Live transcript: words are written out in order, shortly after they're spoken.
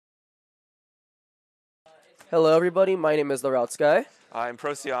Hello everybody, my name is Sky. I'm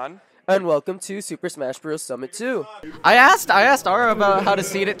Procyon. And welcome to Super Smash Bros. Summit 2. I asked Ara about how to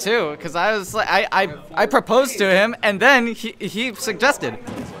seed it too, because I was like, I proposed to him, and then he suggested.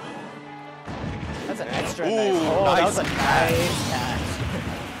 That's an extra Ooh, nice. Oh, nice that was a nice catch.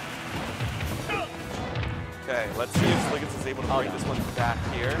 Okay, let's see if Sliggins is able to bring this one back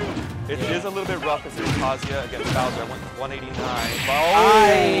here. It is a little bit rough considering Kazuya against Bowser. 189. What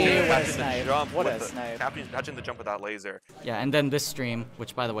a catching snipe. the jump What a with snipe. catching the jump with that laser. Yeah, and then this stream,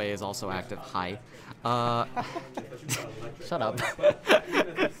 which by the way is also active. Hi. Shut up.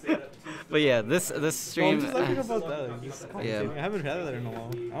 But yeah, this stream. I'm just laughing about that. Just yeah. I haven't had that in a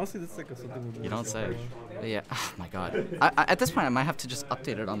while. Honestly, that's like something. You don't say. But yeah. Oh my god. At this point, I might have to just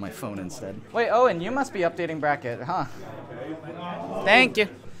update it on my phone instead. Wait, Owen, you must be updating bracket, huh? Thank you.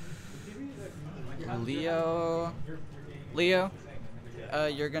 Leo,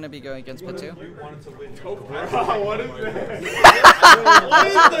 you're gonna be going against Patu. What is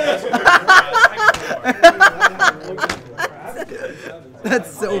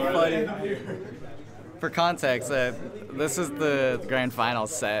That's so funny. For context, this is the grand final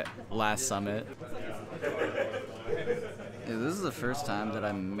set last Summit. Yeah, this is the first time that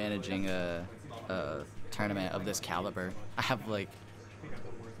I'm managing a tournament of this caliber. I have like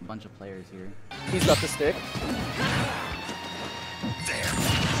a bunch of players here. He's got the stick.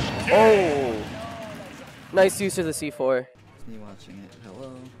 Oh! Nice use of the C4. It's me watching it.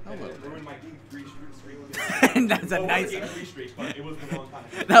 Hello. Hello. That's a nice.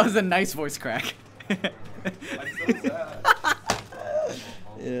 That was a nice voice crack.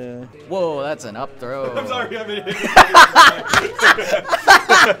 Yeah. Whoa, that's an up throw. I'm sorry, I mean.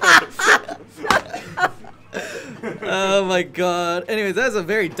 Oh my god. Anyways, that's a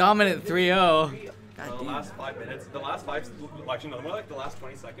very dominant 3-0. The last 5 minutes, the last actually no, more like the last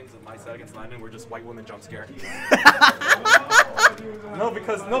 20 seconds of my set against Landon were just white women jump scare. because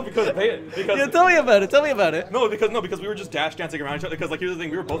Yeah, tell me about it. because we were just dash dancing around each other. Because like here's the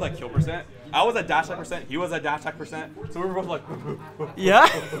thing, we were both at kill percent. I was at dash attack percent, he was at dash attack percent, so we were both like. Yeah.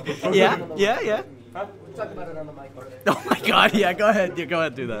 Huh? Talk about it on the mic. Oh my god, yeah, go ahead, do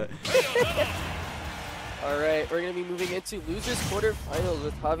that. Alright, we're going to be moving into Losers Quarterfinals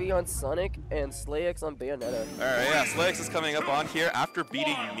with Javi on Sonic and Slayx on Bayonetta. Alright, yeah, Sliggins is coming up on here after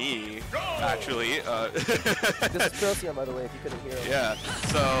beating me, actually. This is Procyon, by the way, if you couldn't hear him. Yeah,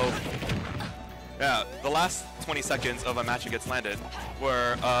 so, yeah, the last 20 seconds of a match against Landon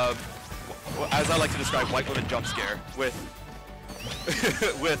were, as I like to describe, white women jump scare with,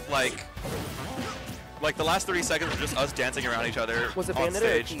 with like the last 30 seconds were just us dancing around each other Was it on Bayonetta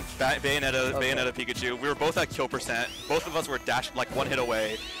stage. or Peach? Bayonetta, Pikachu. We were both at kill percent. Both of us were dashed like one hit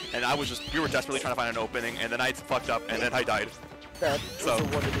away, and we were desperately trying to find an opening, and then I fucked up, and then I died. That So- was a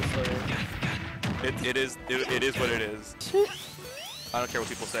wonderful story. It is what it is. I don't care what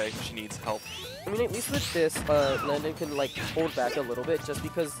people say. She needs help. I mean, at least with this, Landon can like hold back a little bit just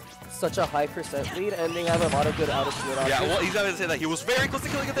because such a high percent lead, and they have a lot of good out of field options. Yeah, well, he's got to say that he was very close to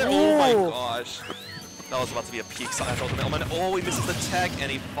killing it there. Oh my gosh. That was about to be a peak slash ultimate. Oh, he misses the tech,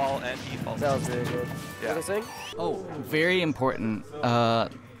 and he falls. That was very good. Yeah. What was I saying? Oh, very important.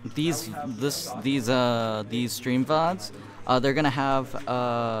 These stream VODs, they're gonna have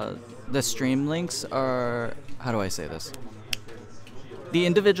the stream links are, how do I say this? The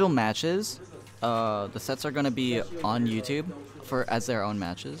individual matches, the sets are gonna be on YouTube as their own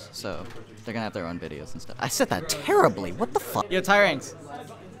matches, so they're gonna have their own videos and stuff. I said that terribly. What the fuck? Yo, Tyrangs,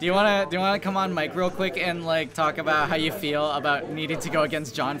 do you wanna come on mic real quick and like talk about how you feel about needing to go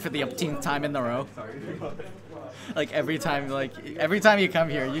against John for the upteenth time in the row? Like every time you come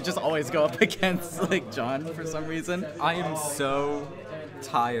here, you just always go up against like John for some reason. I am so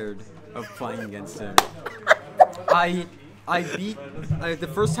tired of playing against him. I beat the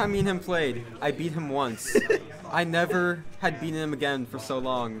first time me and him played. I beat him once. I never had beaten him again for so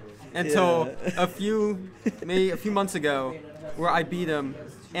long until a few months ago, where I beat him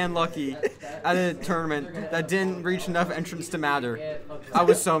and Lucky at a tournament that didn't reach enough entrants to matter. I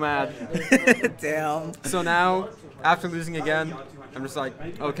was so mad. Damn. So now, after losing again, I'm just like,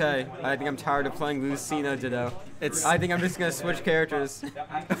 okay, I think I'm tired of playing Lucina Ditto. I think I'm just gonna switch characters.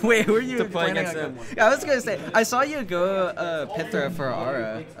 Wait, who are you to play planning against on him. Yeah, I was gonna say, I saw you go Pithra for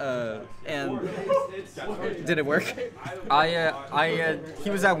Ara, and did it work? He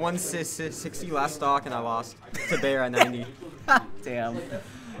was at 160 last stock and I lost to Bear at 90. Damn.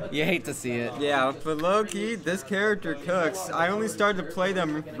 You hate to see it. Yeah, but low-key, this character cooks. I only started to play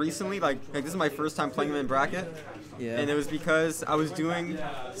them recently, like this is my first time playing them in bracket. Yeah. And it was because I was doing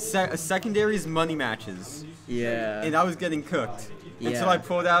secondaries money matches. Yeah. And I was getting cooked. Until I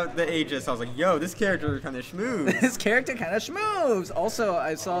pulled out the Aegis, I was like, yo, this character kind of schmooze. This character kind of schmooves. Also,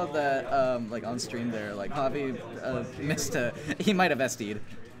 I saw that like on stream there, like Javi missed a. He might have SD'd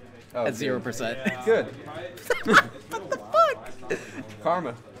at 0%. Good. What the fuck?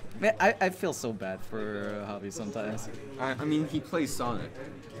 Karma. Man, I feel so bad for Javi sometimes. I mean, he plays Sonic.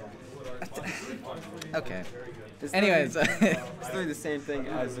 Okay. It's Anyways, it's literally the same thing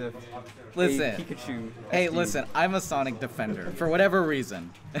as if listen. a Pikachu. Hey, SD. listen. I'm a Sonic defender for whatever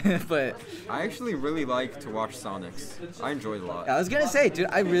reason, but I actually really like to watch Sonics. I enjoy it a lot. I was gonna say, dude,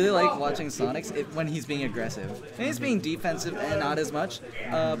 I really like watching Sonics when he's being aggressive. And he's being defensive and not as much.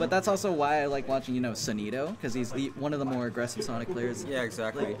 But that's also why I like watching, Sunito, because he's one of the more aggressive Sonic players. Yeah,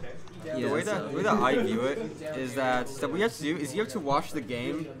 exactly. Yeah, The way that I view it is that what you have to do is you have to watch the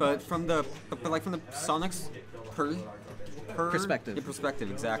game, but from the Sonic's Perspective. Yeah, perspective,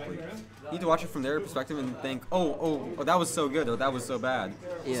 exactly. You need to watch it from their perspective and think, oh, that was so good, or that was so bad.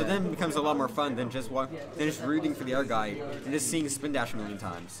 Yeah. So then it becomes a lot more fun than just rooting for the other guy and just seeing spin dash a million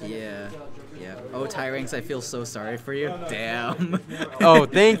times. Yeah. Oh, Tyranx, I feel so sorry for you. Damn. Oh,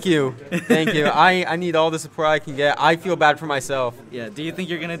 thank you. Thank you. I need all the support I can get. I feel bad for myself. Yeah. Do you think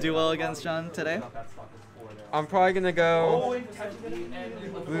you're gonna do well against John today? I'm probably gonna go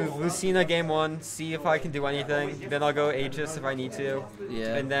Lucina game 1, see if I can do anything. Then I'll go Aegis if I need to.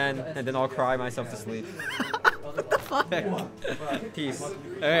 Yeah. And then I'll cry myself to sleep. What the fuck? Peace.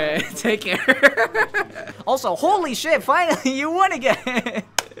 Alright, take care. Also, holy shit, finally you won again.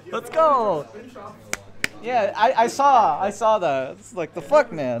 Let's go. Yeah, I saw that. It's like, the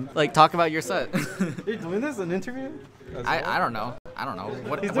fuck, man. Like, talk about your set. You're doing this an interview? I don't know.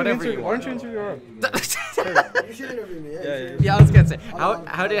 Whatever you Why want. don't you interview her? You should interview me. Yeah. Yeah, I was gonna say,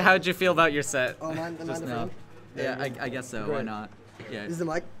 how'd you feel about your set? Oh, mine the Just now? frame? Yeah, I guess so. Why not? Yeah. This is the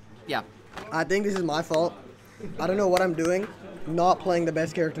mic. Yeah. I think this is my fault. I don't know what I'm doing. Not playing the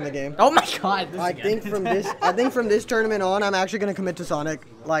best character in the game. Oh my god. I think from this tournament on, I'm actually gonna commit to Sonic,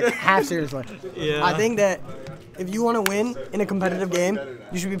 like half seriously. Yeah. I think that if you want to win in a competitive game,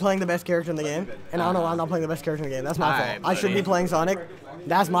 you should be playing the best character in the game. And I don't know why I'm not playing the best character in the game. That's my fault. Alright, I should buddy. be playing Sonic.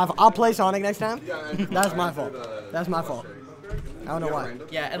 That's my fault. I'll play Sonic next time. That's my fault. That's my fault. I don't know why.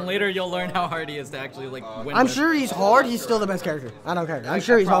 Yeah, and later you'll learn how hard he is to actually like win. I'm with. sure he's hard. He's still the best character. I don't care. I'm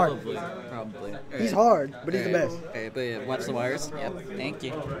sure he's hard. Probably. He's hard, but he's the best. Okay, but yeah, watch the wires. Yep. Thank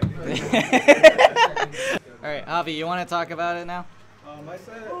you. All right, Javi, you want to talk about it now? My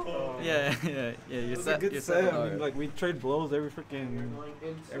set? Yeah. Your It's set. a good your set. I All mean, right. like, we trade blows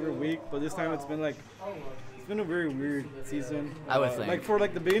every week, but this time it's been a very weird season. I would think. Like, for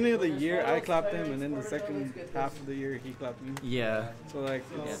like the beginning of the year, I clapped him, and then the second half of the year, he clapped me. Yeah. So like,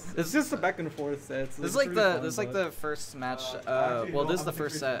 it's just a back and forth set. So This is it's like pretty the fun, this is like but- the first match. Well, this is the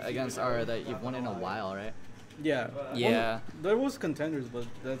first set against Ara that you've won in a while, right? Yeah. Yeah. Well, there was contenders, but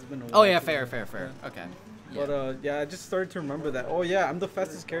that's been a while. Oh yeah, fair. Okay. But yeah, I just started to remember that. Oh yeah, I'm the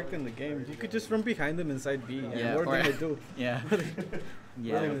fastest character in the game. You could just run behind them inside B. And Yeah, what or- are they gonna do? Yeah. What are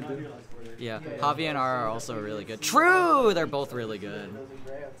Yeah. they gonna do? Yeah. Javi and Ara are also really good. True, they're both really good.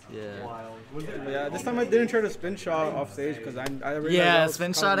 Yeah. Yeah, this time I didn't try to spin shot off stage because I realized I Yeah, was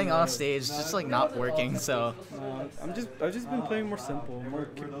spin probably shotting not- off stage just like not working. So I've just been playing more simple, more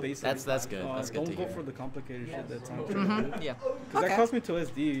basic. that's good. That's good Don't to go hear. for the complicated shit that's on. Yeah. Because that cost me 2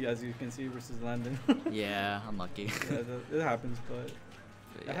 SD, as you can see, versus Landon. Yeah, unlucky. Yeah, it happens, but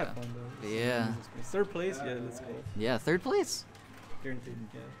I had fun though. Yeah. Third place, yeah, let's go. Yeah, third place. Guaranteed,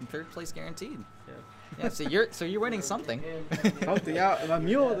 yeah. Third place guaranteed. Yeah. Yeah, so you're winning something. Something out, my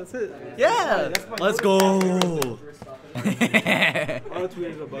mule, that's it. Yeah. That's my Let's goal. go. I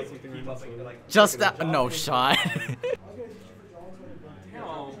tweeted about something right now, so Just that no shot.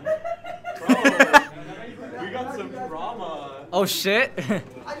 We got some drama. Oh shit. I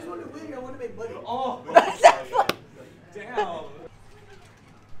just want to win. I want to make money. Oh, damn.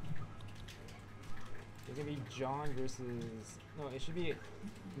 It's gonna be John versus it should be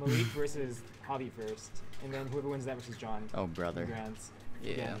Malik versus Javi first, and then whoever wins that versus John. Oh brother. Grants.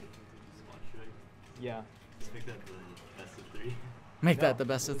 Yeah. Yeah. Make that the best of 3. Make that the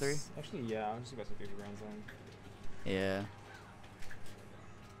best of 3. Actually, yeah. I'll just do best of 3 for Grants then. Yeah.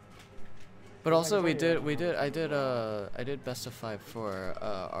 But also I did best of 5 for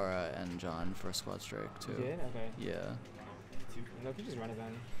Ara and John for Squad Strike too. You did? Okay. Yeah. No, you just run it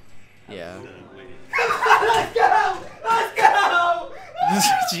then. Yeah. Let's go!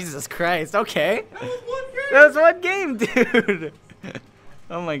 Jesus Christ. Okay. That was one game, dude.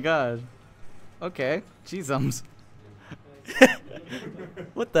 Oh my god. Okay. Jeezums.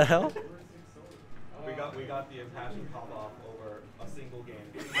 What the hell? We got the impassioned pop off over a single game.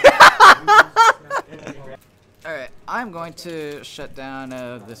 Alright, I'm going to shut down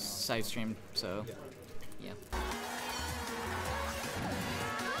this side stream, so yeah.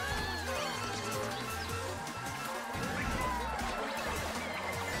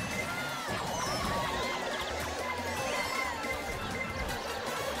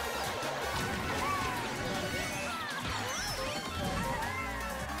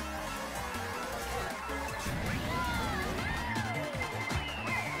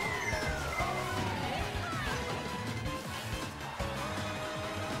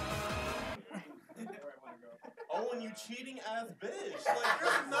 You cheating ass bitch. Like,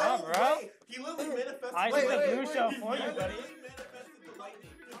 there's no bro. way. He literally manifested. I did the blue show for you, He buddy. literally manifested the lightning.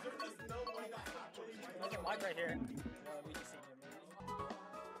 There's just no way that's happening. There's a mic right here.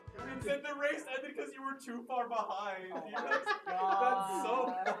 You said the race ended because you were too far behind. That's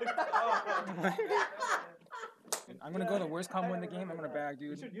so fucked up. I'm gonna go the worst combo in the game. I'm gonna bag,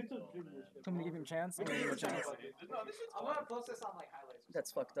 dude. Tell me to give him a chance. I'm gonna give him a chance. I'm gonna post this on like highlights.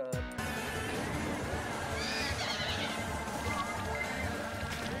 That's fucked up.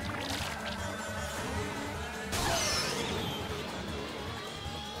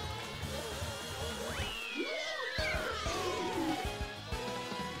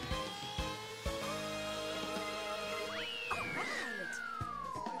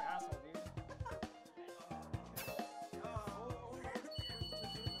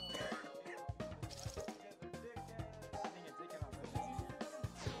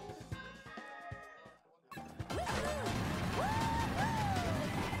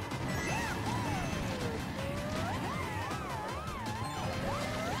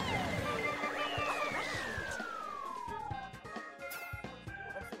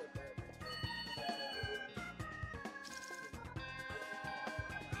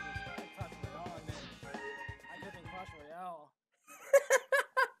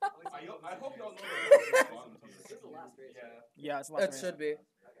 I hope y'all know This is the last race. Yeah, it's the last It race. should be.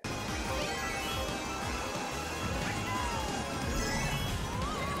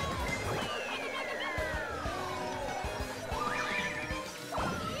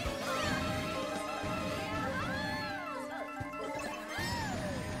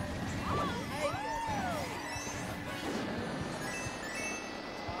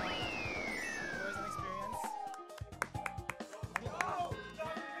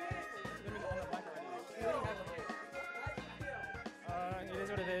 It is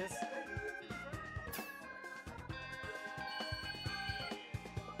what it is.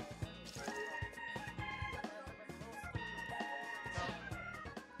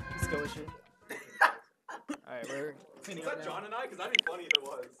 Let's go issue. Alright, we're cleaning Is up that now. John and I? Because that'd be funny if it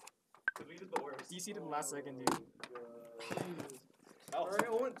was. Because we did the worst. DC did the last second, dude. Alright,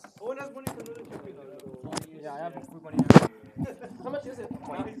 Owen has money for another champion though. Yeah, I have food money now. How much is it?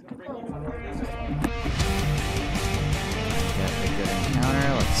 Got a good encounter.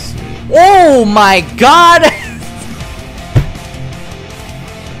 Let's see. Oh my god!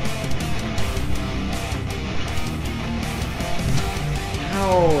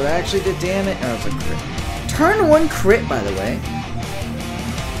 Ow, that actually did damage. Oh, it's a crit. Turn 1 crit, by the way.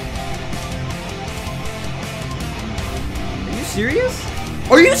 Are you serious?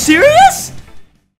 Are you serious?